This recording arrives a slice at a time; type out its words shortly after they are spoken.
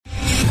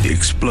the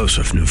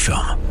explosive new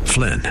film,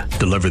 Flynn,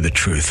 Deliver the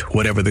Truth,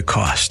 Whatever the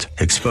Cost,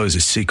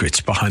 exposes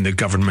secrets behind the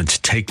government's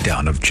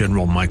takedown of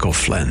General Michael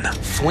Flynn.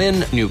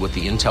 Flynn knew what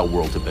the intel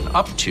world had been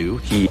up to.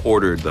 He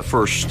ordered the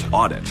first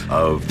audit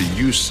of the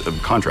use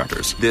of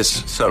contractors.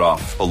 This set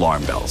off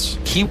alarm bells.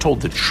 He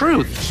told the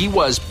truth. He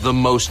was the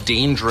most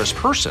dangerous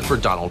person for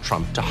Donald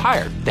Trump to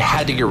hire. They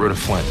had to get rid of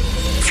Flynn.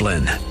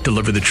 Flynn,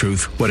 Deliver the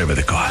Truth, Whatever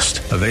the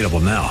Cost. Available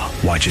now.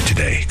 Watch it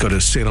today. Go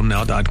to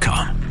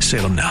salemnow.com.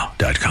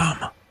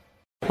 salemnow.com.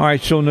 All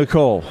right, so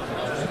Nicole,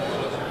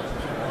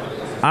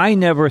 I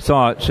never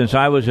thought, since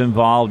I was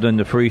involved in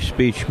the free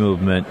speech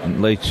movement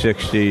in late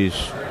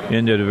 60s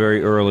into the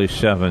very early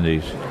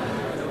 70s,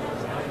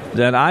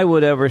 that I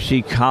would ever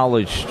see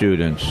college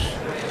students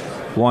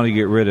want to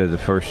get rid of the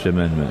First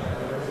Amendment.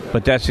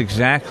 But that's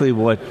exactly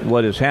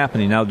what is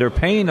happening. Now, they're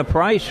paying a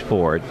price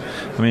for it.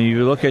 I mean,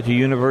 you look at the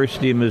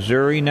University of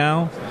Missouri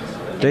now,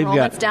 they've got...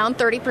 Enrollment's down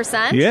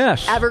 30%.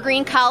 Yes.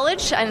 Evergreen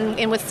College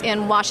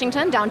in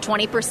Washington, down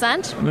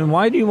 20%. I mean,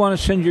 why do you want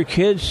to send your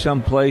kids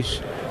someplace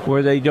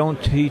where they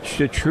don't teach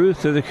the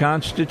truth of the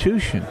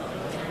Constitution?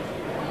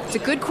 It's a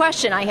good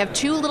question. I have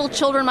 2 little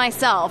children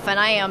myself, and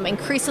I am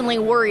increasingly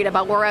worried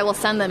about where I will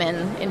send them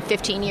in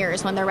 15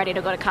 years when they're ready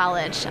to go to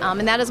college.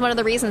 And that is one of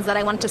the reasons that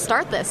I wanted to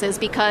start this, is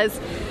because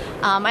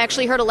I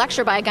actually heard a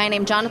lecture by a guy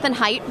named Jonathan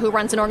Haidt, who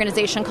runs an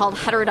organization called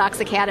Heterodox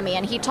Academy,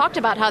 and he talked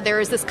about how there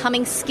is this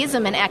coming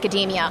schism in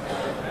academia.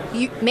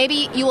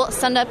 Maybe you will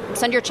send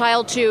your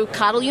child to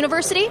Coddle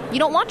University. You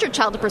don't want your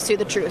child to pursue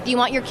the truth. You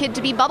want your kid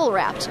to be bubble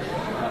wrapped.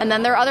 And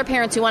then there are other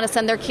parents who want to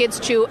send their kids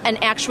to an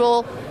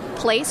actual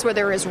place where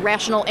there is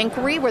rational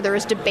inquiry, where there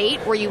is debate,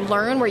 where you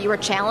learn, where you are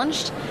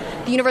challenged.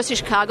 The University of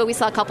Chicago, we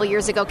saw a couple of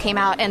years ago, came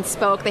out and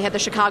spoke. They had the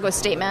Chicago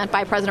statement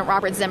by President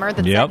Robert Zimmer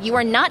that said, you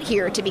are not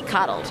here to be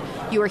coddled.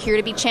 You are here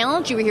to be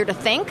challenged. You are here to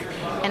think.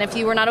 And if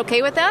you are not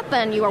okay with that,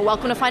 then you are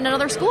welcome to find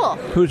another school.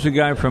 Who's the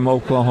guy from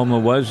Oklahoma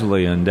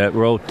Wesleyan that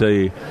wrote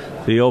the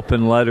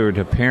open letter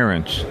to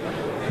parents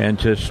and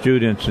to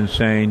students and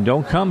saying,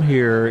 don't come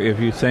here if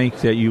you think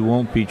that you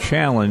won't be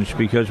challenged,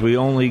 because we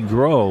only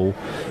grow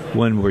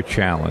when we're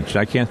challenged.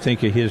 I can't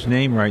think of his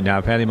name right now.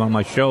 I've had him on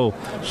my show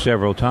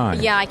several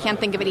times. Yeah, I can't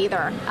think of it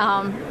either.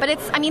 But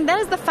that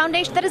is the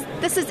foundation.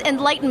 This is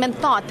Enlightenment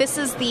thought. This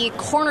is the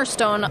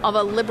cornerstone of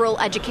a liberal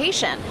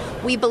education.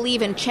 We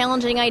believe in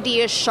challenging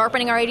ideas,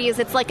 sharpening our ideas.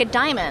 It's like a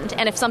diamond.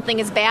 And if something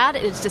is bad,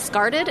 it's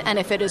discarded. And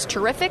if it is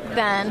terrific,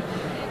 then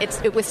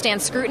it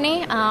withstands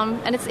scrutiny,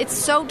 and it's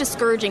so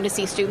discouraging to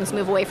see students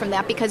move away from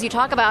that, because you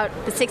talk about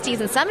the 60s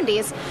and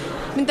 70s.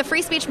 I mean, the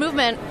free speech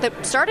movement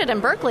that started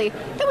in Berkeley,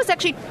 that was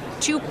actually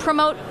to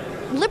promote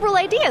liberal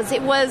ideas.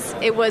 It was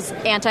it was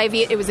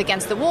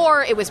against the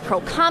war. It was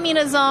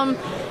pro-communism.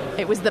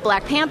 It was the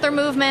Black Panther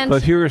movement.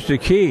 But here's the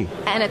key.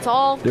 And it's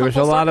all There was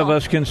a lot of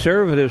us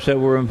conservatives that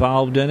were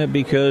involved in it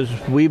because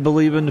we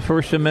believe in the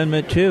First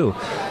Amendment too.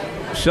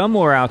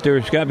 Somewhere out there,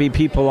 there's got to be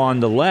people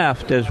on the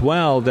left as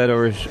well that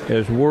are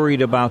as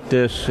worried about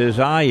this as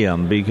I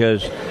am,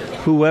 because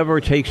whoever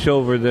takes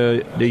over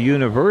the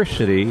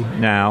university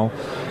now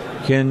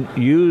can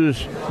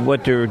use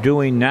what they're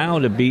doing now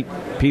to beat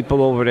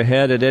people over the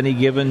head at any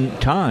given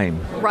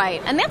time.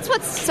 Right. And that's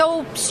what's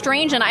so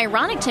strange and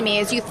ironic to me,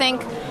 is you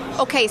think,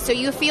 okay, so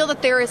you feel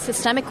that there is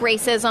systemic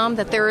racism,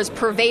 that there is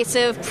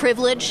pervasive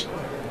privilege.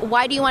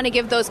 Why do you want to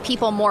give those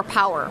people more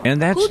power? And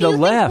that's the the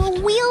left. Who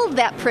will wield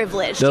that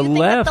privilege? The do you think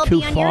left that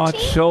they'll who be on your fought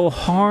team? so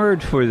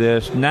hard for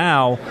this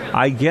now,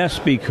 I guess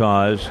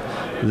because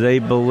they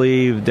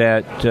believe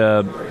that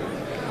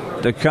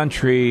the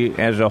country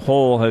as a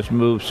whole has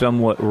moved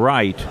somewhat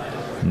right,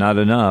 not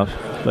enough,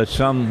 but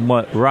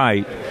somewhat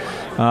right,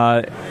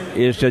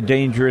 is a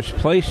dangerous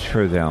place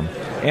for them.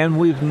 And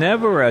we've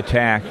never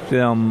attacked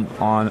them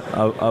on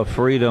a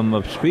freedom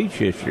of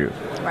speech issue.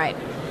 Right.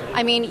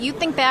 I mean, you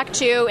think back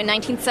to, in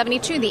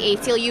 1972, the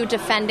ACLU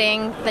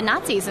defending the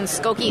Nazis in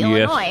Skokie,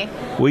 Illinois.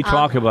 We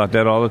talk about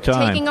that all the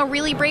time. Taking a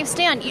really brave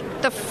stand.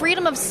 The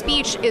freedom of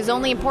speech is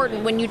only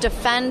important when you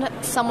defend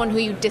someone who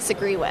you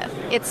disagree with.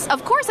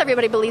 Of course,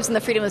 everybody believes in the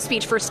freedom of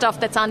speech for stuff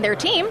that's on their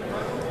team.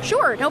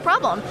 Sure, no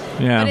problem.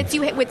 Yeah.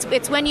 But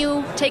it's when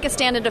you take a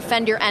stand and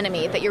defend your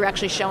enemy that you're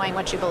actually showing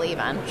what you believe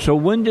in. So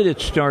when did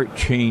it start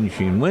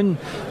changing?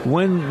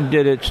 When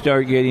did it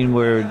start getting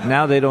where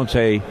now they don't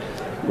say,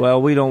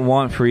 well, we don't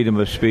want freedom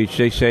of speech.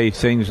 They say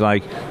things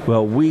like,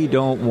 well, we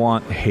don't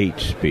want hate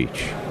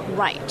speech.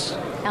 Right.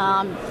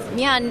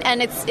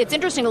 And it's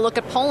interesting to look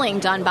at polling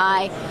done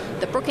by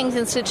the Brookings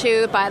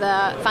Institute, by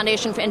the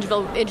Foundation for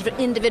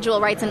Individual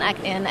Rights in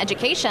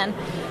Education.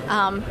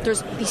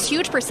 There's these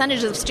huge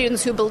percentages of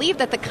students who believe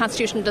that the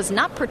Constitution does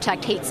not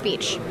protect hate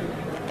speech.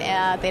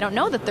 They don't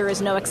know that there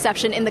is no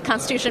exception in the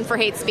Constitution for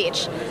hate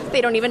speech. They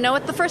don't even know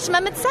what the First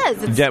Amendment says.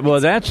 That's the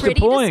point. It's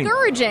pretty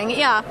discouraging,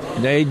 yeah.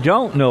 They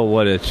don't know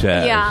what it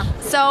says. Yeah.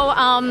 So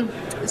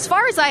as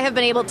far as I have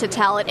been able to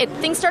tell,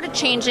 things started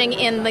changing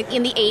in the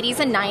 80s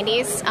and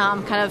 90s,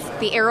 kind of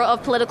the era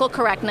of political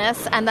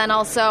correctness, and then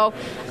also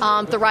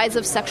the rise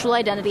of sexual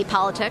identity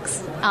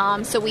politics.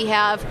 So we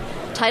have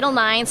Title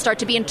IX start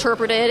to be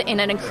interpreted in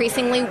an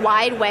increasingly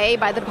wide way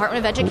by the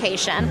Department of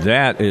Education.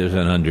 That is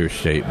an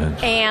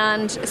understatement.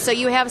 And so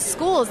you have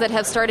schools that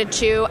have started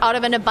to, out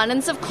of an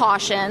abundance of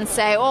caution,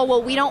 say, oh,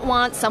 well, we don't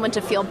want someone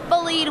to feel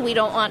bullied. We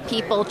don't want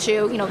people to,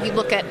 you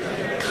look at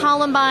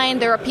Columbine.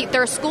 There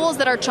are schools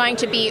that are trying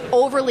to be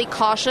overly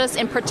cautious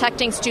in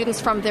protecting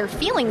students from their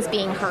feelings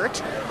being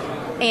hurt.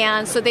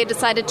 And so they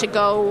decided to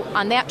go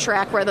on that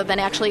track rather than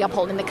actually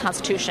upholding the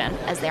Constitution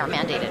as they are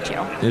mandated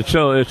to. It's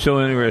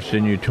so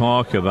interesting you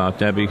talk about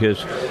that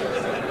because,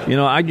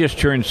 I just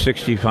turned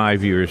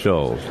 65 years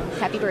old.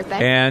 Happy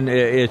birthday. And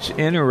it's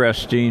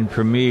interesting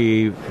for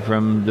me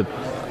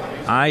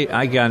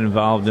I got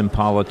involved in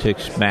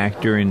politics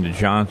back during the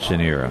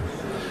Johnson era.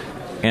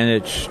 And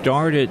it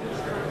started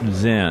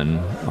then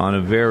on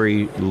a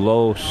very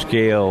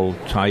low-scale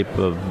type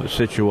of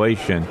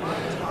situation.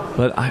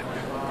 But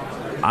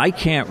I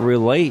can't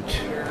relate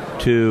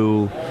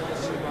to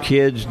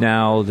kids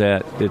now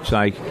that it's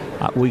like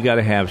we got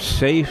to have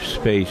safe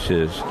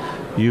spaces.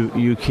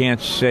 You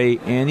can't say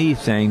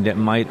anything that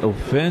might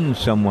offend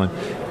someone.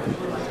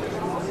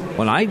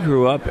 When I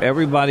grew up,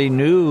 everybody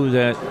knew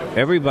that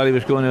everybody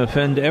was going to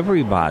offend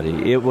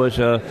everybody. It was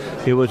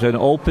an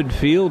open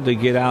field to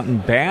get out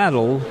and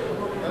battle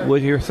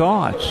with your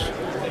thoughts.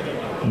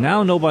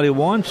 Now nobody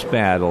wants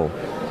battle.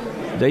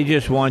 They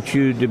just want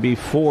you to be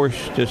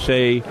forced to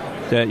say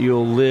that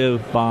you'll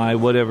live by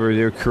whatever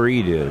their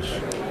creed is.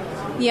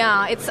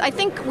 Yeah, I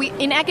think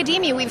in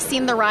academia we've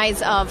seen the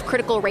rise of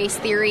critical race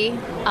theory,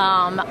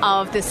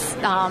 of this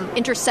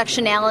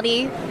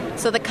intersectionality.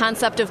 So the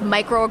concept of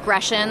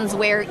microaggressions,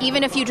 where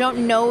even if you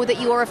don't know that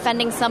you are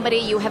offending somebody,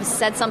 you have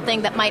said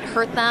something that might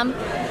hurt them,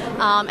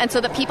 and so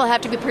that people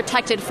have to be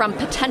protected from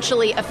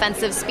potentially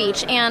offensive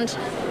speech. And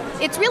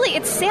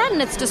it's sad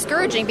and it's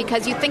discouraging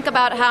because you think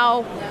about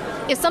how,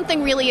 if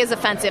something really is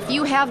offensive,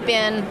 you have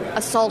been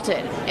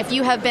assaulted, if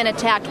you have been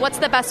attacked, what's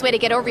the best way to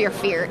get over your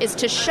fear is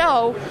to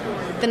show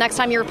the next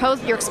time you're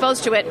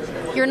exposed to it,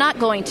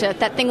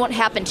 that thing won't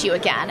happen to you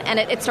again. And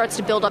it starts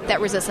to build up that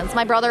resistance.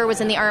 My brother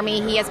was in the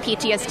Army, he has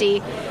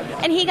PTSD,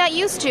 and he got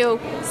used to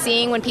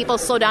seeing when people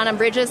slow down on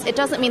bridges, it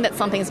doesn't mean that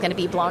something's going to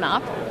be blown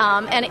up.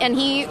 And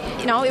he,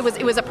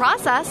 it was a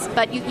process,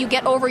 but you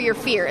get over your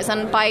fears.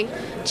 And by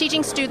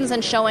teaching students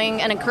and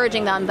showing and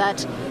encouraging them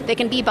that they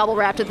can be bubble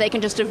wrapped, that they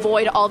can just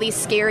avoid all these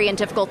scary and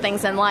difficult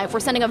things in life,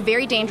 we're sending a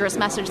very dangerous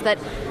message that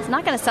it's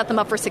not going to set them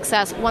up for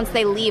success once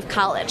they leave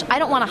college. I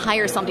don't want to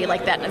hire somebody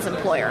like that as an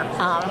employer.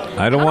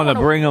 I don't want to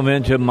bring them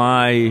into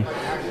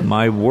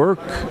my work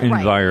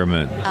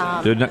environment.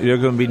 They're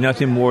going to be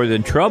nothing more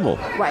than trouble.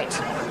 Right.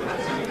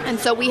 And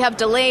so we have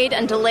delayed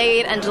and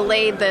delayed and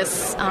delayed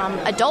this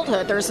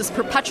adulthood. There's this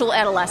perpetual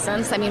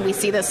adolescence. I mean, we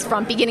see this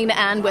from beginning to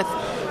end with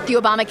the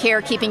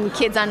Obamacare keeping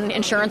kids on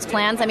insurance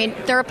plans. I mean,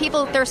 there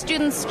are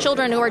students,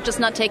 children who are just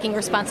not taking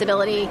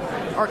responsibility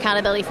or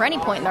accountability for any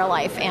point in their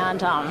life. And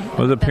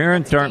the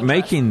parents aren't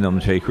making them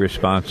take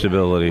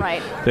responsibility.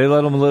 Right. They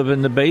let them live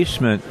in the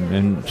basement,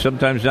 and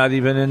sometimes not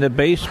even in the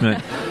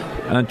basement.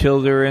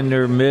 Until they're in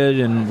their mid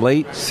and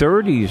late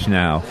 30s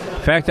now.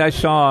 In fact, I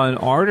saw an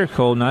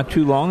article not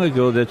too long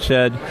ago that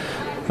said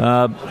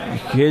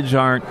kids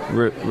aren't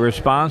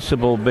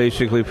responsible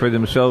basically for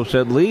themselves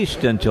at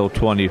least until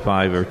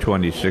 25 or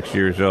 26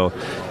 years old.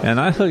 And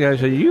I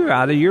said, you're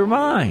out of your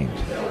mind.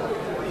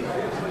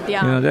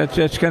 Yeah.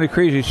 That's kind of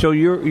crazy. So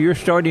you're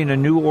starting a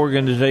new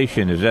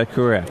organization, is that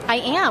correct? I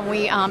am.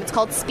 It's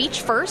called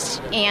Speech First,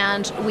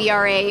 and we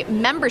are a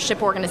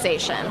membership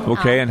organization.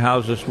 Okay, and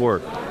how's this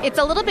work? It's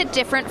a little bit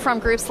different from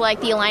groups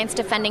like the Alliance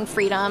Defending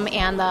Freedom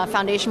and the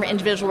Foundation for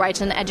Individual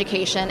Rights and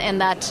Education, in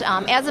that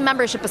as a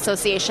membership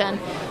association,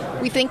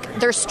 we think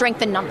there's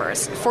strength in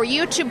numbers. For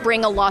you to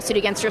bring a lawsuit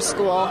against your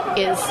school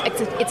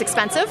it's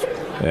expensive.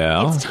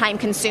 Yeah. It's time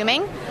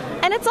consuming.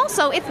 And it's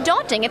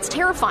daunting. It's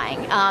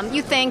terrifying.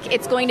 You think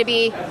it's going to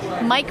be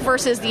Mike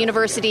versus the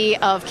University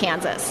of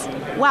Kansas.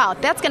 Wow,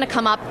 that's going to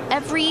come up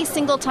every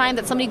single time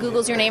that somebody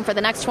Googles your name for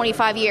the next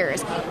 25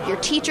 years. Your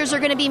teachers are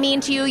going to be mean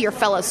to you. Your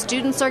fellow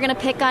students are going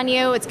to pick on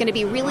you. You're going to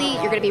be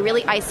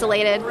really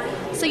isolated.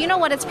 So you know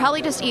what? It's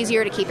probably just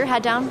easier to keep your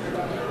head down,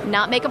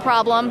 not make a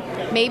problem,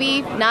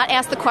 maybe not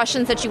ask the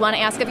questions that you want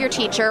to ask of your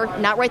teacher,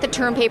 not write the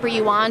term paper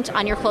you want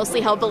on your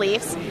closely held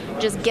beliefs.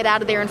 Just get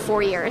out of there in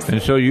 4 years.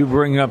 And so you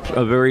bring up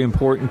a very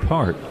important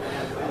part.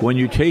 When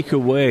you take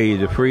away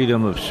the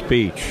freedom of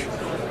speech,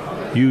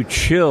 you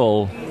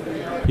chill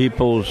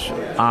people's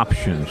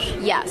options.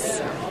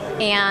 Yes.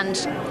 And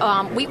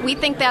we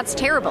think that's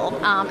terrible.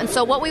 And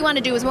so what we want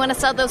to do is we want to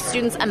send those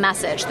students a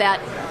message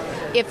that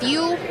if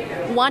you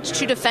want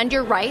to defend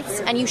your rights,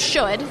 and you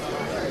should,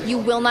 you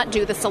will not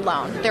do this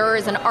alone. There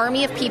is an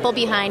army of people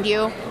behind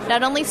you,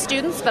 not only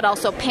students, but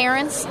also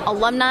parents,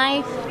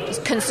 alumni,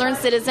 concerned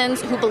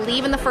citizens who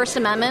believe in the First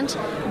Amendment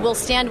will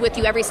stand with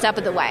you every step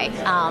of the way.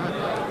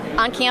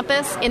 on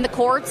campus, in the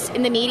courts,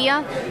 in the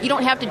media. You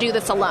don't have to do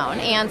this alone.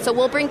 And so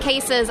we'll bring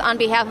cases on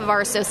behalf of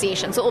our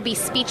association. So it will be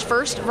speech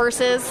first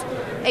versus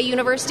a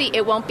university.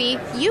 It won't be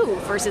you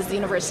versus the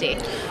university.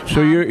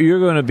 So you're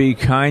going to be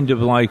kind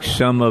of like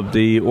some of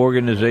the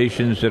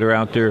organizations that are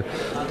out there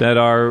that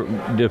are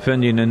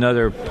defending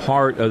another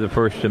part of the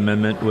First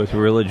Amendment with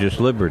religious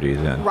liberty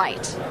then.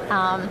 Right.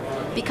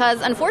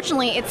 Because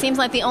unfortunately, it seems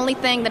like the only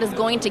thing that is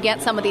going to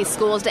get some of these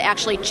schools to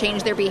actually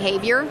change their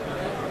behavior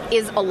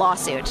is a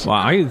lawsuit. Well,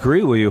 I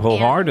agree with you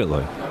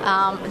wholeheartedly.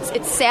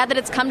 It's sad that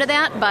it's come to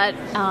that, but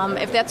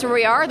if that's where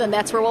we are, then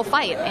that's where we'll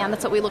fight, and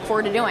that's what we look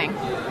forward to doing.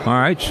 All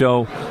right,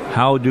 so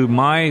how do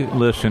my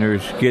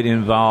listeners get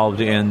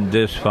involved in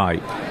this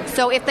fight?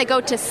 So if they go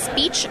to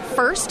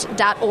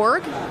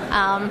speechfirst.org,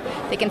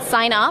 they can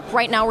sign up.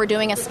 Right now we're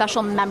doing a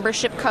special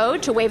membership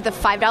code to waive the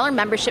 $5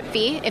 membership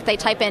fee. If they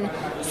type in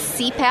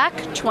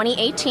CPAC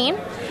 2018,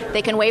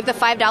 they can waive the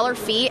 $5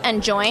 fee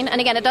and join.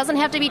 And again, it doesn't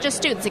have to be just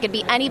students. It could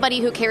be anybody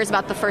who cares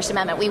about the First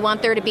Amendment. We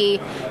want there to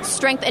be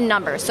strength in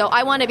numbers. So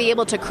I want to be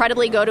able to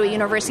credibly go to a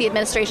university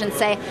administration and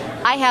say,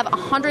 I have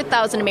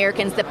 100,000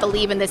 Americans that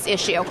believe in this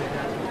issue.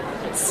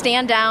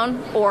 Stand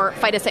down or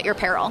fight us at your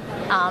peril,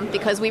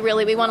 because we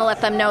want to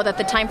let them know that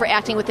the time for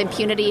acting with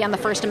impunity on the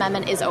First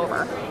Amendment is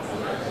over.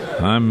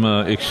 I'm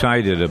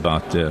excited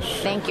about this.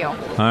 Thank you.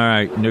 All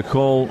right,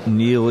 Nicole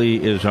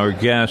Niely is our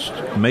guest.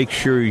 Make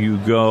sure you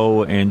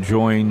go and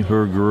join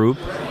her group.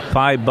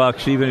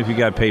 $5, even if you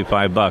got to pay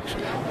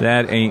 $5,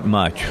 that ain't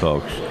much,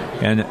 folks.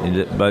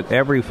 But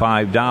every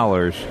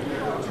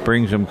 $5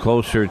 brings them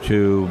closer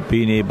to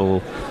being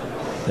able.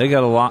 They've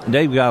got a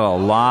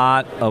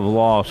lot of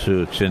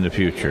lawsuits in the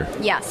future.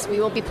 Yes,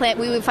 we will be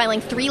filing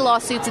 3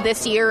 lawsuits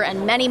this year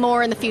and many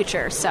more in the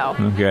future. So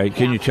okay,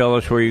 can you tell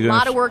us where you're going? A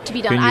lot of work to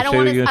be done. I don't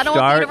want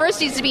the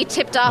universities to be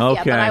tipped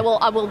off yet,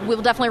 but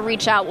we'll definitely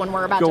reach out when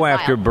we're about to file. Go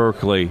after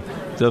Berkeley,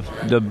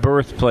 the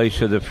birthplace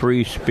of the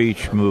free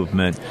speech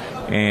movement,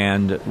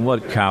 and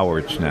what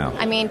cowards now.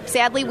 I mean,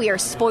 sadly, we are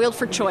spoiled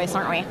for choice,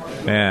 aren't we?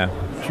 Yeah,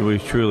 we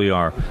truly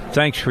are.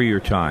 Thanks for your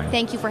time.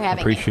 Thank you for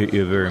having me. Appreciate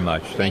you very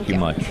much. Thank you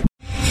much.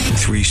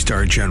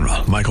 3-star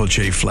General Michael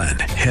J. Flynn,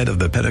 head of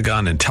the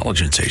Pentagon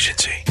Intelligence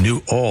Agency,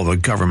 knew all the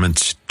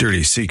government's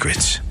dirty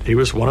secrets. He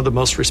was one of the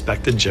most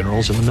respected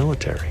generals in the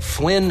military.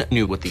 Flynn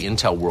knew what the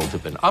intel world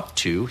had been up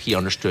to. He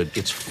understood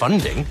its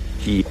funding.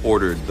 He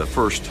ordered the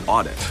first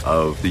audit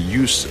of the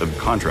use of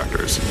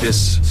contractors.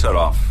 This set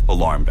off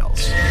alarm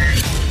bells.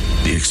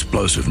 The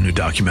explosive new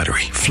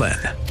documentary, Flynn,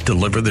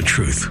 Deliver the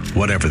Truth,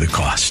 Whatever the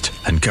Cost,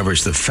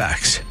 uncovers the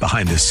facts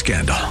behind this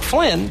scandal.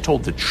 Flynn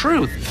told the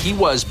truth. He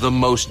was the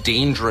most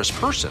dangerous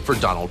person for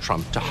Donald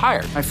Trump to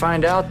hire. I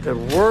find out the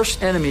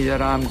worst enemy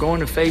that I'm going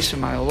to face in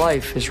my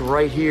life is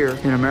right here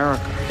in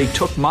America. They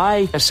took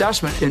my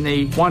assessment and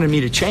they wanted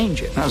me to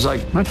change it. And I was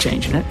like, I'm not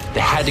changing it.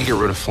 They had to get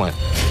rid of Flynn.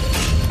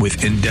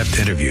 With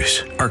in-depth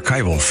interviews,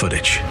 archival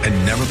footage,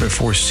 and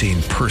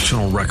never-before-seen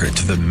personal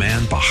records of the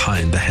man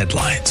behind the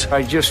headlines.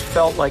 I just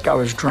felt like I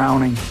was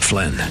drowning.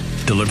 Flynn,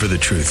 Deliver the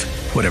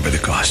Truth, Whatever the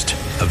Cost.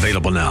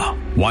 Available now.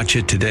 Watch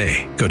it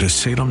today. Go to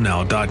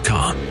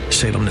salemnow.com.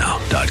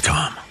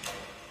 salemnow.com.